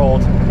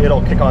threshold,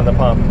 it'll kick on the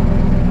pump.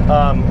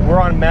 We're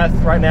on meth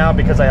right now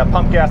because I have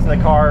pump gas in the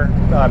car,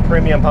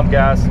 premium pump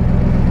gas.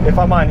 If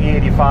I'm on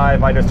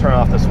E85, I just turn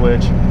off the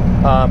switch.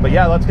 But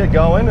yeah, let's get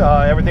going.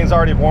 Everything's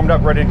already warmed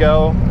up, ready to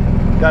go.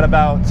 Got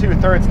about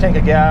 2/3 tank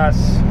of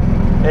gas.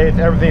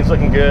 Everything's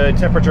looking good.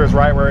 Temperature is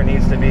right where it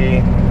needs to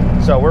be.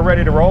 So we're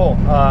ready to roll.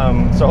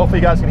 So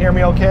hopefully you guys can hear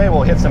me okay.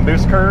 We'll hit some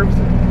boost curves.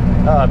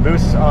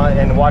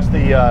 And watch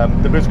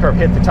the boost curve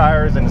hit the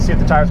tires and see if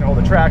the tires can hold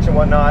the traction and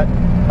whatnot.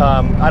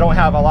 I don't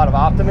have a lot of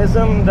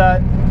optimism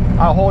that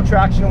I'll hold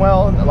traction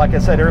well. Like I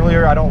said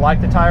earlier, I don't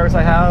like the tires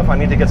I have. I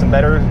need to get some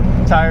better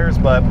tires,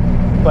 but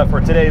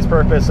for today's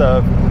purpose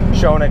of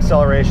showing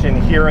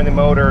acceleration, hearing the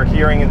motor,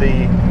 hearing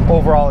the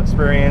overall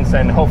experience,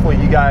 and hopefully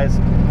you guys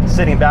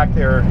sitting back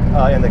there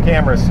in the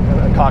camera's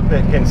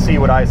cockpit can see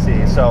what I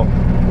see. So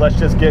let's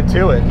just get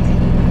to it.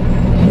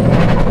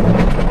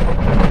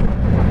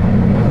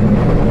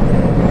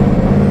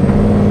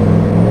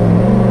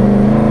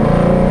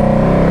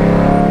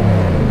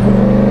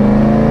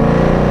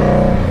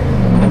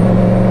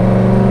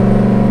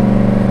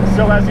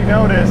 As you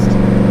noticed,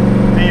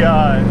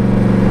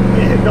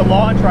 the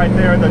launch right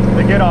there,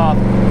 the get off,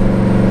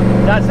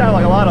 that sounded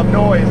like a lot of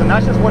noise, and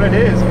that's just what it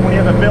is when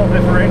you have a built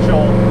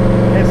differential.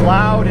 It's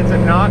loud, it's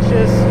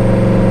obnoxious,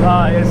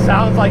 it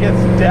sounds like it's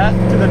death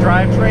to the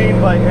drivetrain,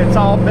 but it's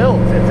all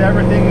built.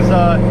 Everything's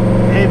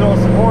able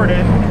to support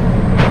it.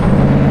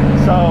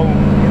 So,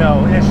 you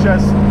know, it's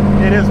just,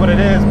 it is what it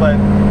is, but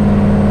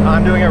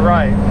I'm doing it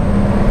right.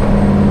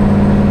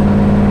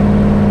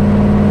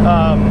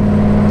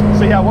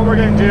 So yeah, what we're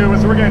going to do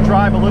is we're going to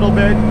drive a little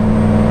bit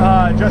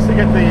just to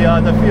get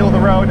the feel of the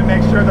road, to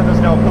make sure that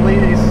there's no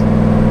police,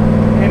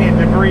 any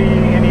debris,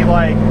 any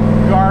like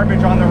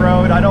garbage on the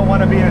road. I don't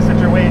want to be in a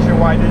situation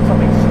where I did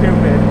something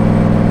stupid.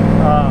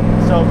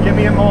 So give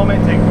me a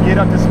moment to get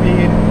up to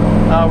speed.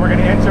 We're going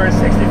to enter a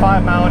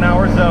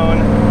 65-mile-an-hour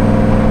zone,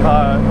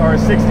 or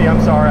 60,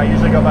 I'm sorry, I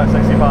usually go about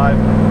 65.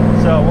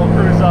 So we'll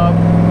cruise up.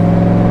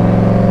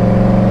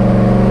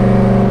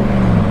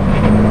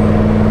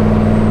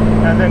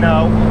 And then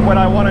what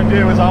I want to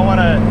do is I want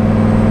to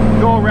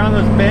go around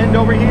this bend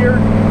over here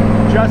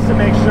just to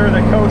make sure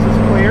the coast is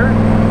clear,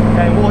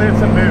 and we'll hit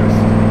some boost.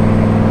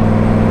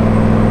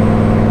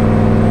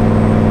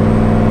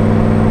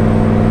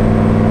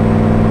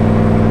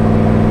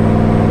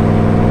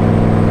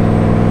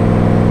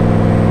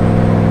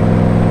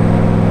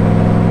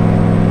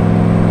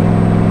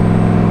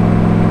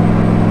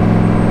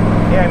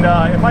 And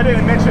if I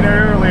didn't mention it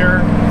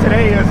earlier,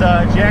 today is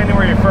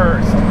January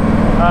 1st.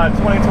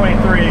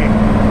 2023,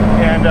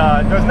 and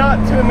there's not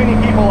too many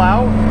people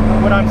out.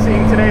 What I'm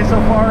seeing today so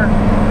far,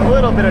 a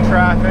little bit of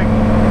traffic,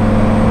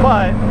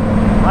 but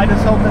I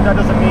just hope that that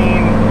doesn't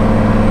mean,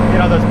 you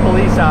know, there's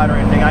police out or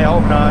anything. I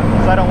hope not,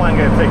 because I don't want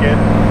to get a ticket.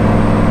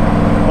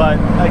 But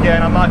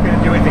again, I'm not going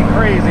to do anything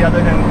crazy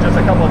other than just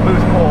a couple of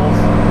boost pulls.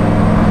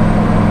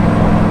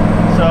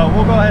 So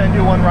we'll go ahead and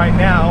do one right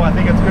now. I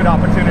think it's a good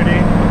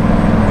opportunity.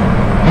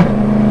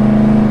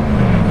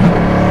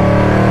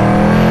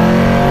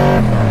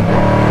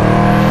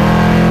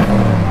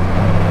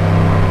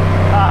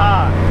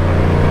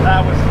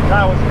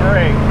 That was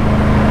great.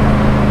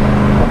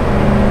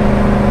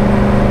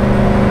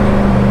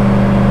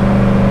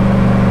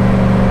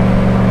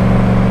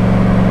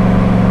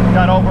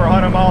 Got over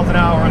 100 miles an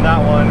hour on that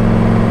one.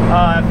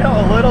 I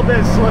felt a little bit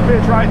of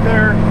slippage right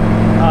there.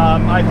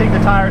 I think the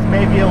tires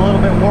may be a little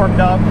bit warmed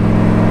up.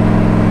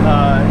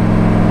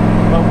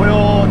 But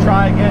we'll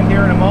try again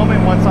here in a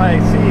moment once I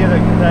see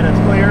that it's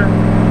clear.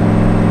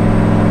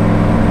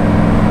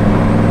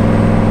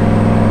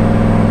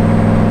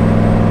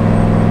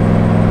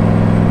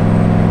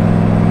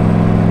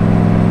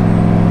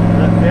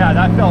 Yeah,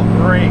 that felt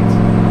great.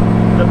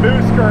 The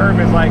boost curve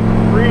is like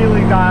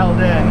really dialed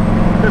in.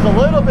 There's a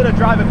little bit of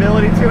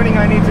drivability tuning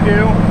I need to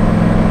do,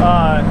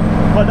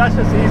 but that's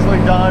just easily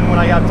done when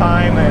I have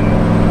time and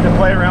to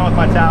play around with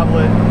my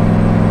tablet.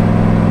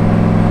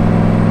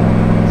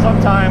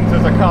 Sometimes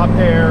there's a cop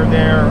there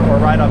or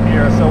right up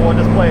here, so we'll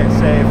just play it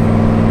safe.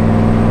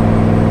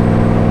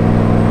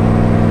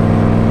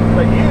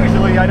 But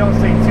usually I don't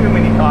see too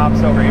many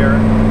cops over here.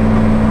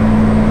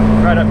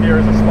 Right up here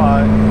is a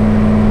spot.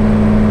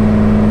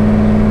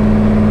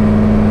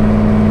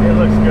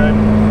 Looks good.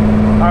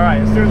 All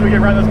right, as soon as we get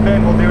around this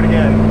bend, we'll do it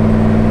again.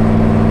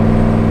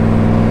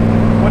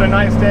 What a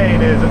nice day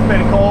it is. It's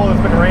been cold,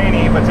 it's been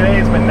rainy, but today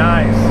it's been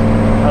nice.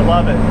 I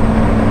love it.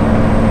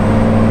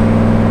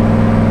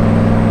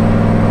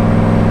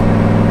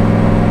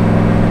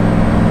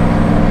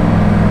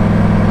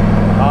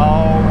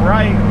 All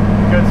right,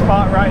 good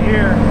spot right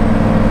here.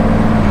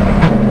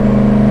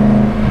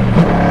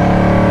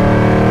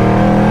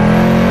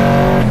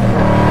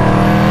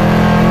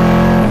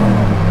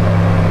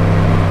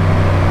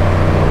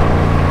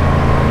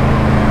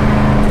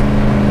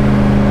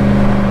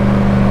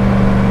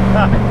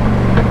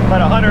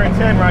 About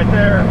 110 right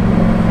there.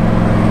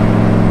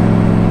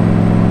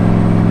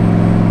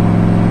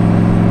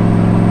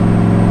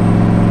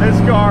 This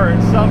car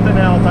is something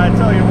else. I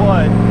tell you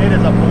what, it is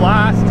a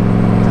blast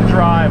to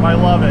drive. I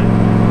love it.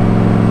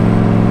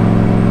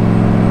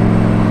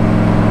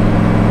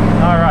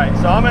 Alright,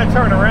 so I'm going to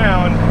turn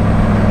around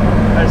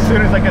as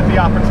soon as I get the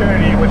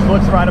opportunity, which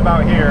looks right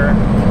about here.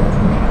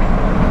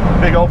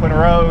 Big open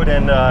road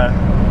and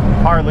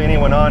hardly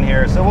anyone on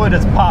here. So we'll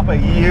just pop a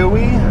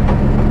U-ey.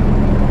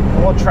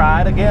 We'll try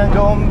it again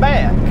going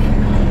back.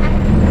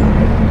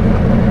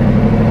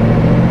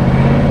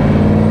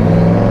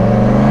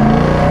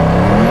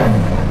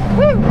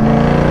 Woo!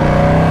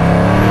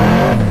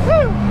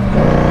 Woo!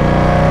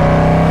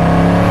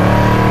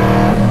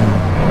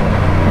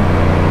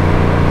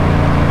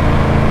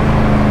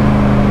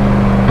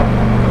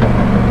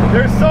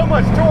 There's so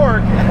much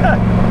torque,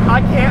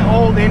 I can't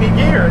hold any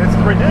gear. It's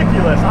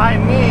ridiculous. I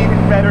need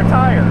better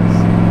tires.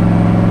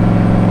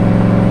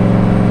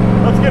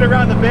 Let's get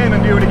around the bend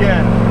and do it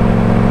again.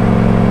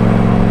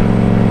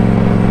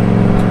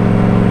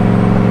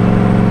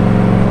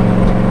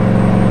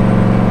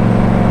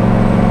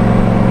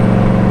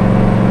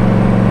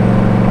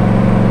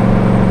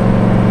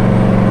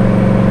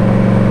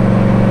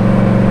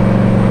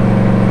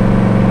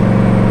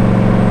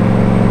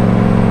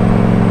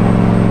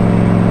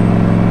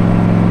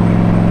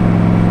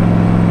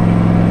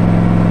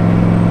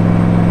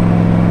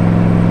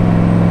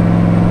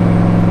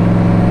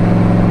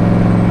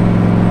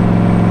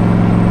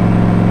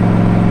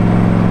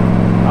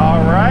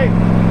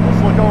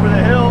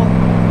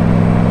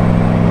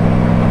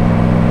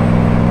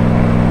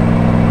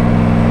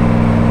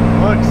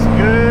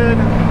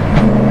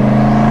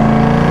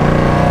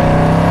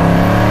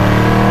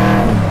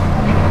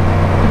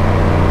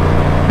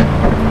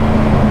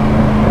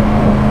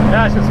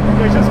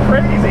 It's just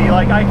crazy.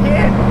 Like I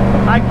can't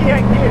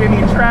get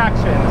any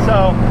traction.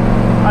 So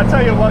I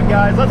tell you what,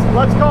 guys,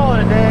 let's call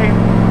it a day.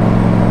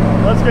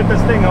 Let's get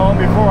this thing home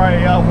before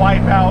I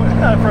wipe out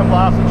from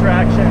loss of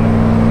traction.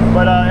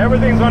 But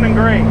everything's running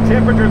great.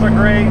 Temperatures are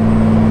great.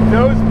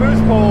 Those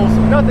boost pulls,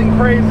 nothing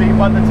crazy,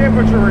 but the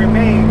temperature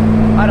remained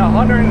at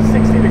 160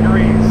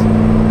 degrees,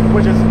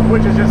 which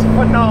is just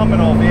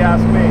phenomenal if you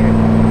ask me.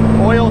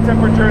 Oil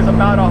temperature is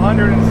about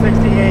 168.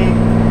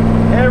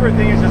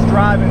 Everything is just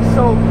driving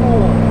so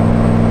cool.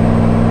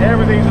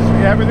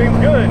 Everything's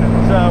good.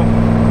 So,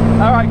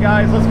 all right,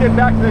 guys, let's get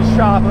back to this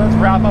shop. Let's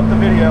wrap up the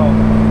video.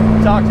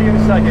 Talk to you in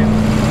a second.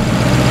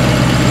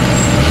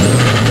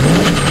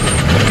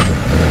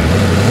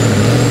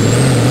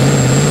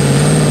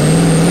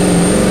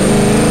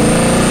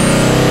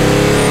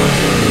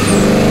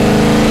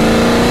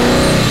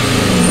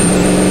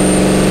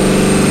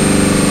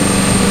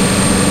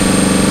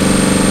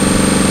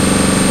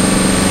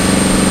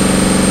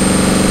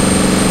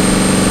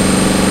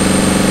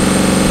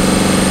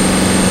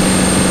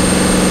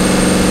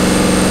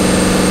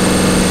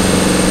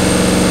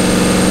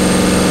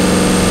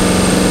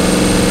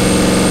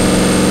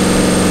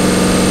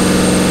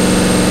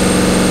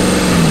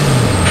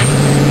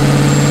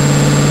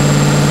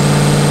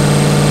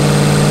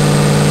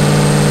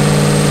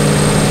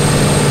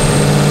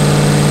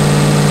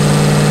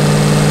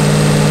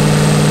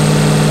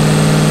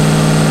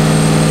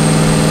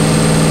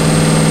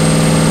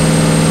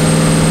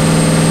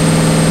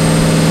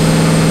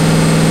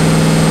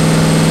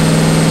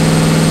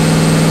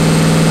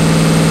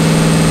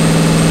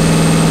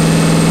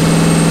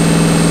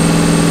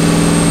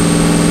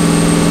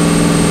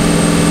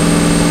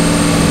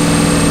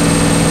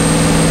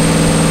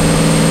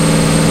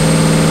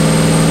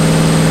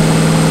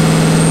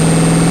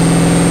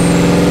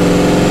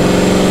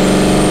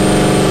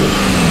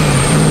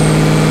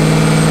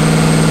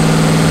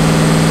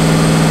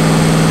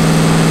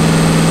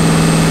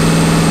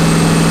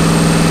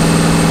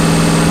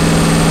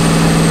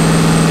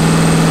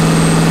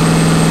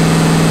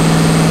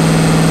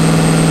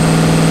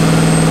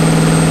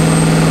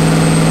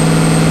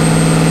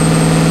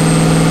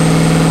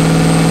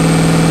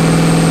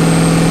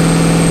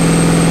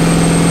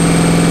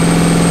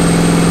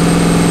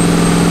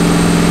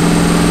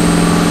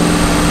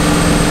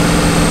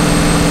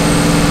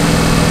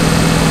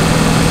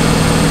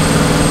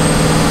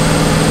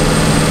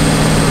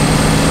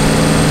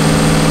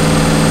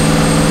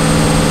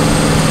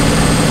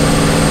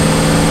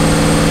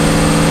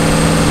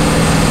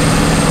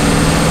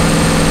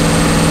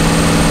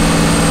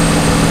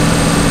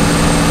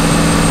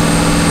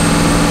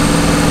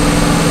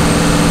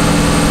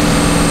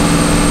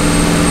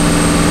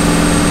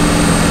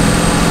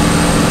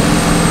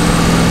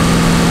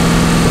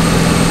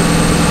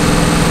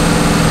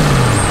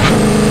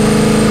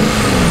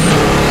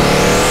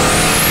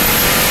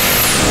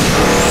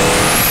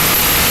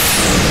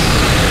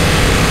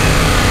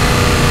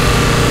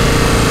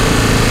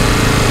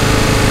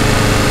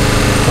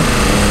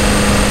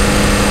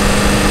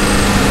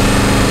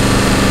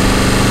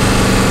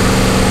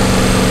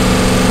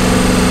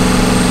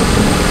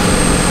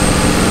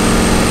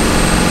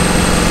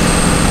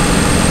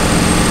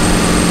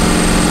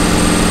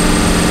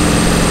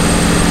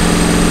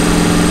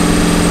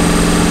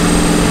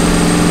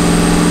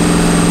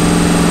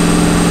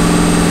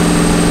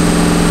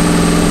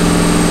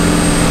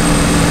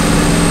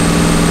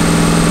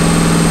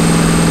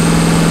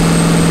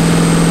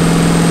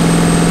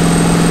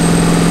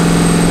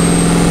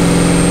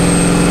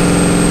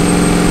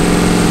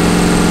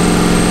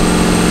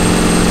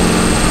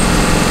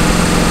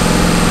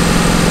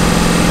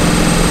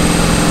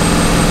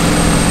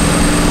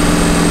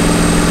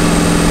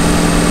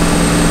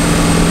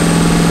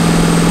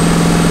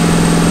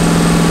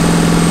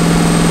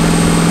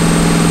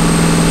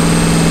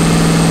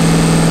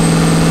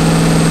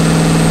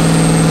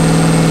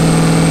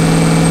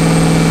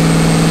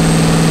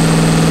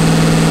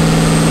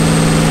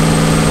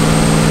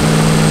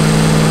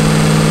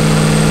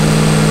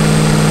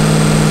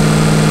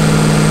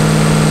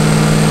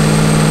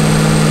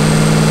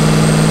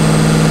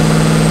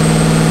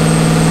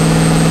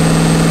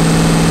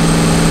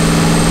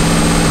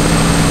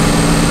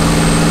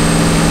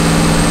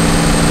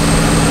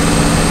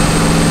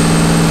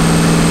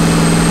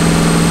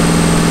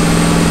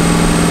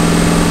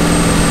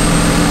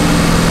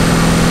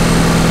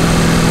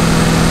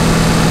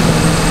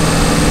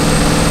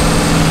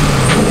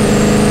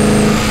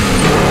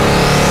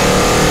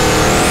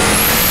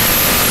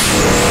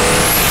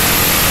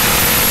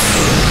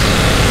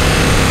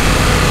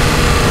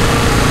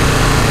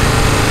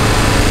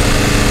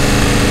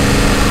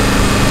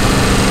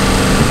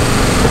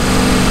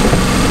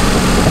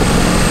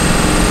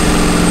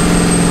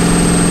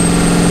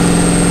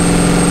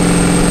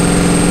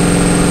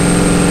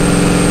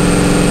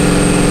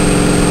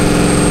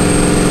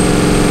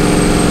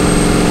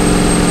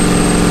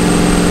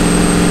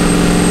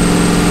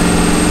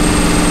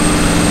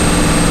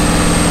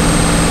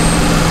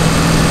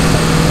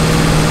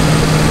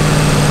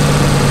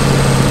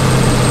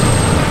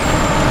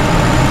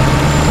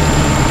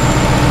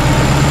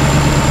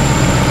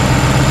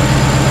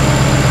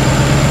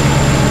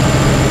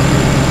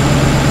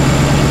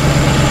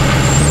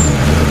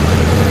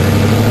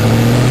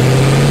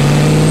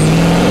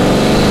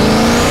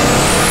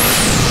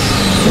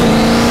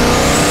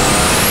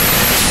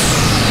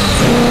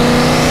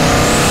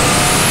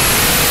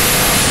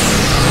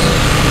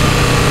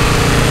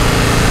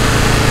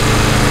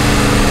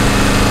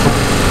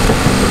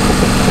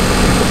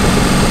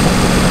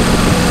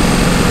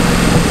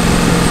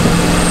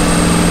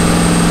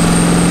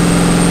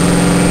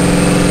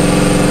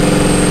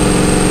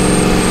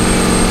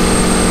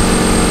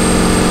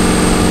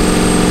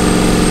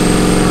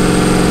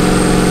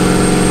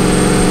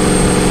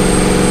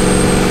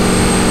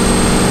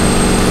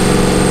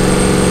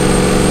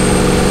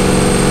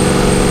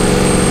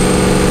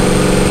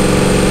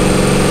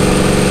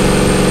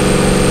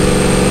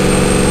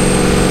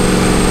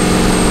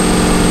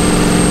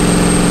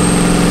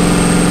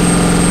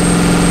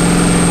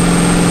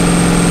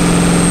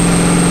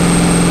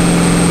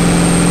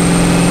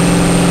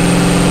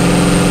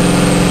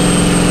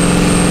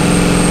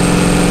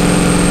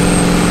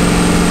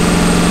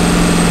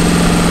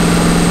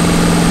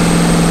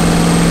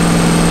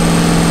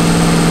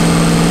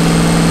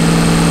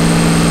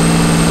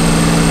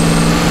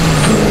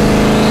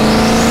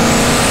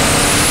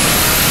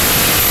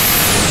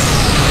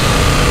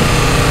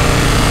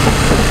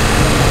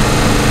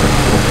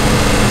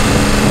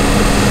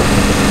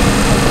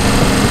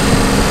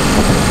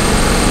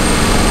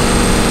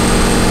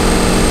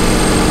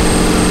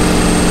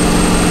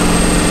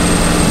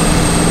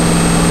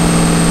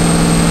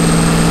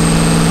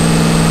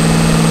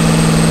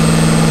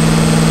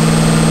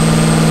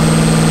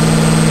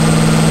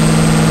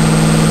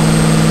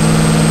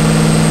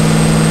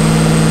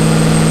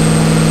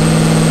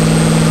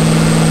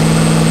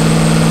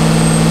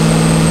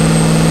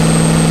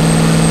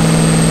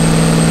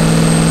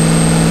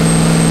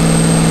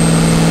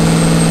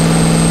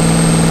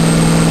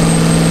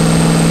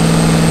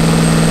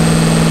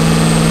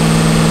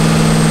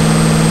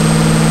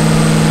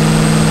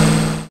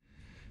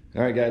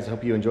 right, guys, I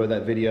hope you enjoyed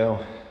that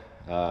video.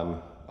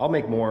 I'll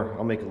make more.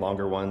 I'll make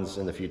longer ones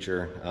in the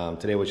future.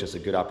 Today was just a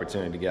good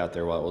opportunity to get out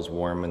there while it was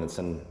warm and the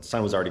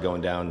sun was already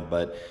going down,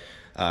 but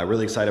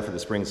really excited for the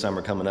spring,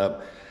 summer coming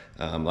up.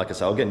 Like I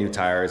said, I'll get new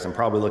tires. I'm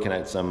probably looking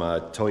at some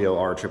Toyo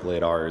R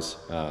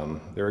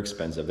 888Rs. They're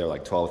expensive. They're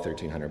like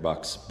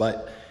 $1,200-1,300,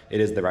 but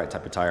it is the right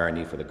type of tire I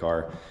need for the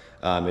car.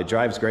 It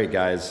drives great,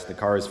 guys. The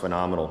car is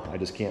phenomenal. I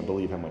just can't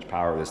believe how much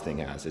power this thing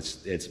has.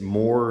 It's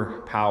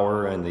more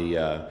power, and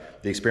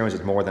the experience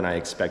is more than I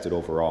expected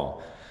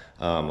overall.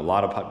 A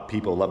lot of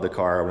people love the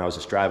car. When I was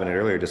just driving it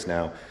earlier just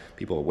now,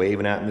 people were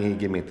waving at me,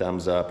 giving me a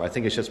thumbs up. I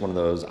think it's just one of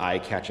those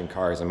eye-catching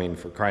cars. I mean,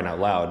 for crying out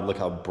loud, look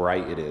how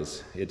bright it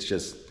is. It's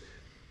just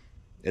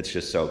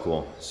so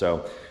cool.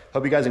 So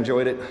hope you guys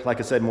enjoyed it. Like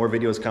I said, more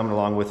videos coming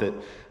along with it.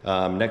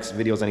 Next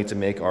videos I need to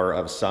make are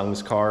of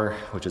Sung's car,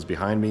 which is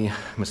behind me,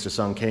 Mr.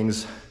 Sung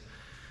King's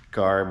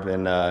car.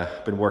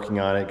 Been working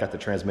on it, got the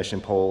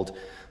transmission pulled,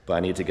 but I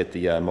need to get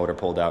the motor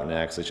pulled out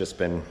next. It's just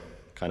been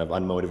kind of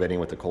unmotivating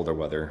with the colder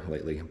weather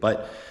lately,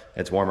 but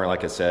it's warmer,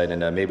 like I said,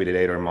 and maybe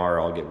today or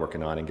tomorrow I'll get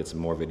working on and get some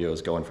more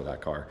videos going for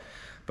that car.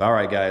 But all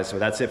right, guys, so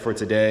that's it for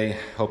today.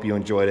 Hope you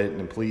enjoyed it,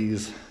 and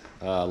please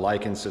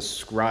like and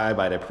subscribe.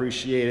 I'd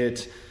appreciate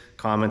it.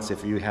 Comments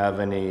if you have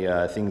any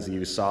things that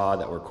you saw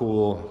that were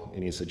cool,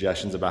 any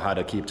suggestions about how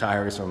to keep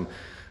tires from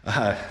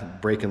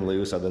breaking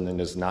loose other than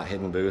just not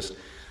hitting boost.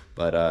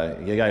 But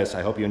yeah, guys,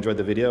 I hope you enjoyed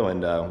the video,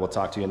 and we'll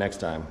talk to you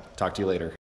next time. Talk to you later.